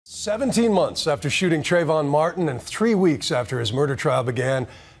17 months after shooting Trayvon Martin and 3 weeks after his murder trial began,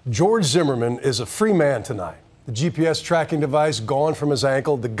 George Zimmerman is a free man tonight. The GPS tracking device gone from his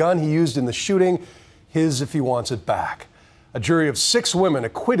ankle, the gun he used in the shooting, his if he wants it back. A jury of 6 women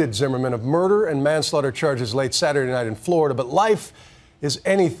acquitted Zimmerman of murder and manslaughter charges late Saturday night in Florida, but life is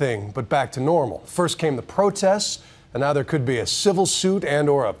anything but back to normal. First came the protests, and now there could be a civil suit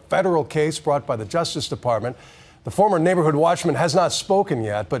and/or a federal case brought by the Justice Department. The former neighborhood watchman has not spoken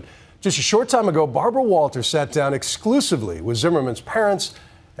yet, but just a short time ago, Barbara Walter sat down exclusively with Zimmerman's parents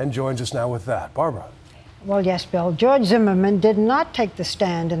and joins us now with that. Barbara. Well, yes, Bill. George Zimmerman did not take the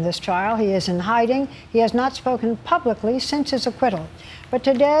stand in this trial. He is in hiding. He has not spoken publicly since his acquittal. But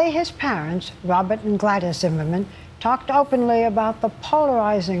today, his parents, Robert and Gladys Zimmerman, talked openly about the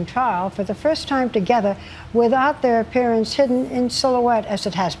polarizing trial for the first time together without their appearance hidden in silhouette as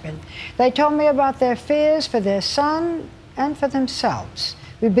it has been. They told me about their fears for their son and for themselves.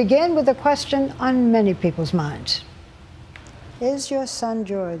 We begin with a question on many people's minds. Is your son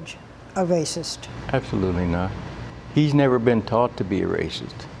George a racist? Absolutely not. He's never been taught to be a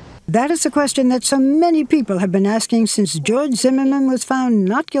racist. That is a question that so many people have been asking since George Zimmerman was found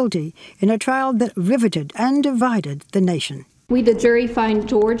not guilty in a trial that riveted and divided the nation. We, the jury, find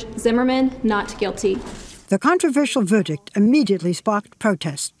George Zimmerman not guilty. The controversial verdict immediately sparked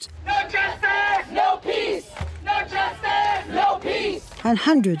protests. No justice, no peace! No justice, no peace! And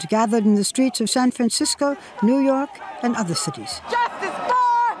hundreds gathered in the streets of San Francisco, New York, and other cities. Justice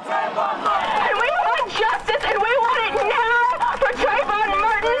for Trayvon Martin! And we want justice, and we want it now for Trayvon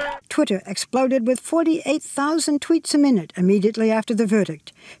Martin! Twitter exploded with 48,000 tweets a minute immediately after the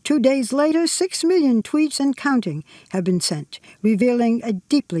verdict. 2 days later, 6 million tweets and counting have been sent, revealing a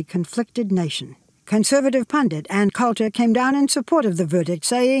deeply conflicted nation. Conservative pundit Ann Coulter came down in support of the verdict,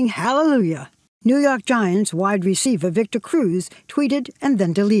 saying, "Hallelujah." New York Giants wide receiver Victor Cruz tweeted and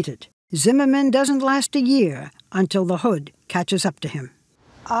then deleted. Zimmerman doesn't last a year until the hood catches up to him.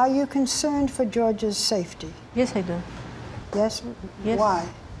 Are you concerned for George's safety? Yes, I do. Yes? Yes. Why?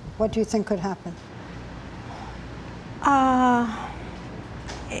 What do you think could happen?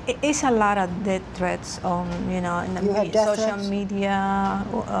 It's a lot of death threats on, in the social media,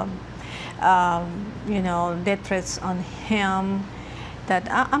 death threats on him. That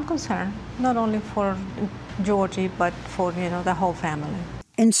I'm concerned, not only for Georgie, but for, the whole family.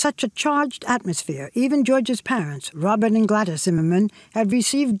 In such a charged atmosphere, even George's parents, Robert and Gladys Zimmerman, have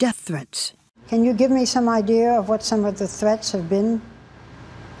received death threats. Can you give me some idea of what some of the threats have been?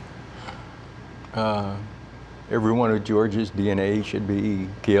 Every one of George's DNA should be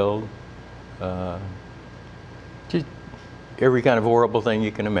killed. Just every kind of horrible thing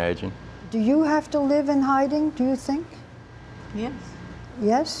you can imagine. Do you have to live in hiding, do you think? Yes.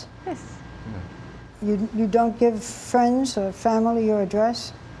 Yes? Yes. You don't give friends or family your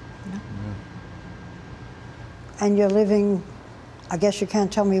address? No. No. And you're living, I guess you can't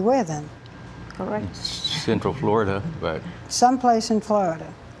tell me where then? Correct. Central Florida, but... Someplace in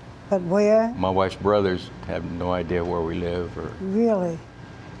Florida. But where? My wife's brothers have no idea where we live. Or... Really?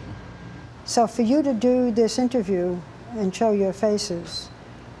 So for you to do this interview and show your faces,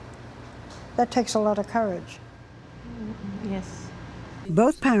 that takes a lot of courage. Yes.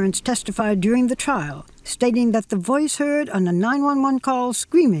 Both parents testified during the trial, stating that the voice heard on the 911 call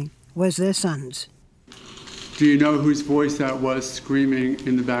screaming was their son's. Do you know whose voice that was screaming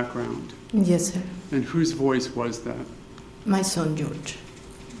in the background? Yes, sir. And whose voice was that? My son, George.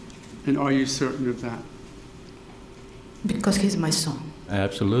 And are you certain of that? Because he's my son.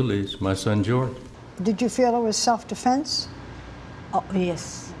 Absolutely, it's my son, George. Did you feel it was self-defense? Oh,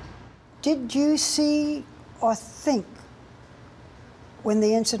 yes. Did you see or think when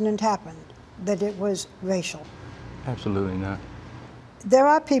the incident happened that it was racial? Absolutely not. There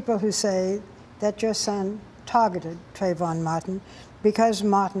are people who say that your son targeted Trayvon Martin because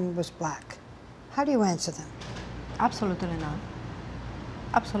Martin was black. How do you answer them? Absolutely not.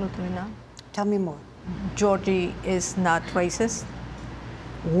 Absolutely not. Tell me more. Georgie is not racist.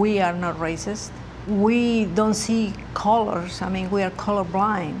 We are not racist. We don't see colors. I mean, we are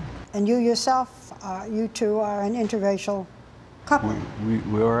colorblind. And you yourself, you two are an interracial couple.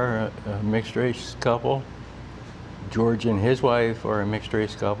 We are a mixed race couple. George and his wife are a mixed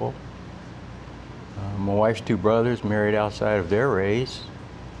race couple. My wife's 2 brothers married outside of their race.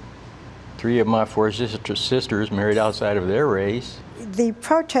 3 of my 4 sisters married outside of their race. The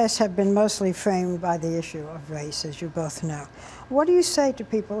protests have been mostly framed by the issue of race, as you both know. What do you say to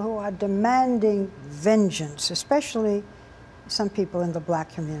people who are demanding vengeance, especially some people in the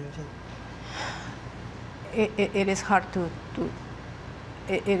black community? It is hard to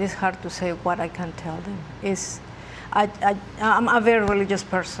it is hard to say what I can tell them. I'm a very religious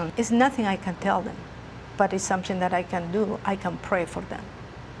person. It's nothing I can tell them, but it's something that I can do. I can pray for them.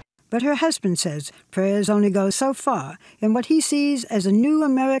 But her husband says prayers only go so far in what he sees as a new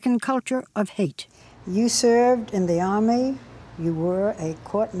American culture of hate. You served in the Army. You were a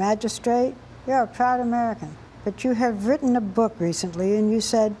court magistrate. You're a proud American. But you have written a book recently, and you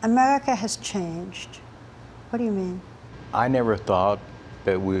said, America has changed. What do you mean? I never thought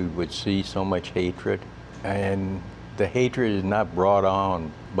that we would see so much hatred. And the hatred is not brought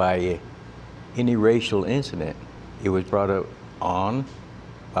on by any racial incident. It was brought on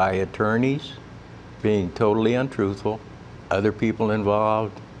by attorneys being totally untruthful, other people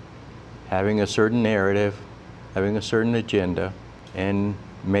involved having a certain narrative, having a certain agenda, and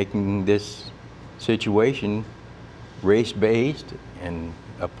making this situation race-based and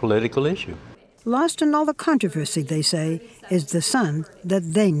a political issue. Lost in all the controversy, they say, is the son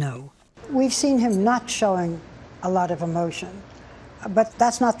that they know. We've seen him not showing a lot of emotion, but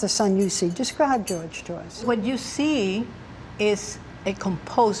that's not the son you see. Describe George to us. What you see is a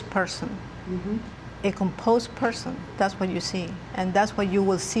composed person. Mm-hmm. A composed person, that's what you see. And that's what you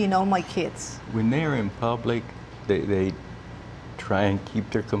will see in all my kids. When they're in public, they try and keep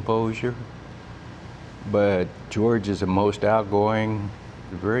their composure. But George is the most outgoing,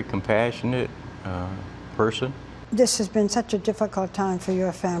 very compassionate person. This has been such a difficult time for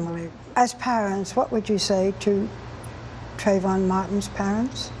your family. As parents, what would you say to Trayvon Martin's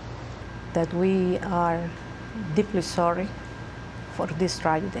parents? That we are deeply sorry for this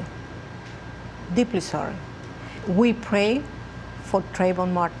tragedy. Deeply sorry. We pray for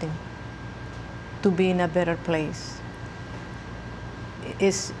Trayvon Martin to be in a better place.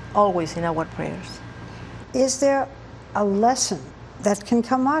 It's always in our prayers. Is there a lesson that can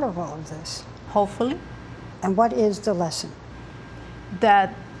come out of all of this? Hopefully. And what is the lesson?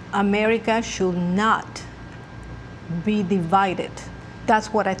 That America should not be divided.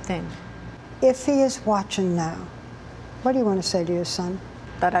 That's what I think. If he is watching now, what do you want to say to your son?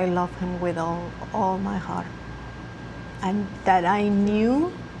 That I love him with all my heart. And that I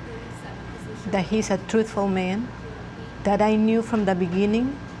knew that he's a truthful man. That I knew from the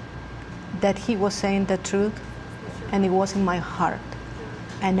beginning that he was saying the truth, and it was in my heart.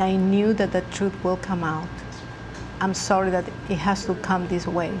 And I knew that the truth will come out. I'm sorry that it has to come this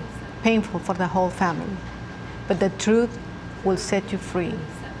way. Painful for the whole family. But the truth will set you free.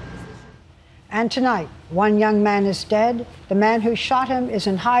 And tonight, one young man is dead, the man who shot him is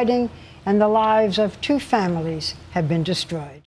in hiding, and the lives of 2 families have been destroyed.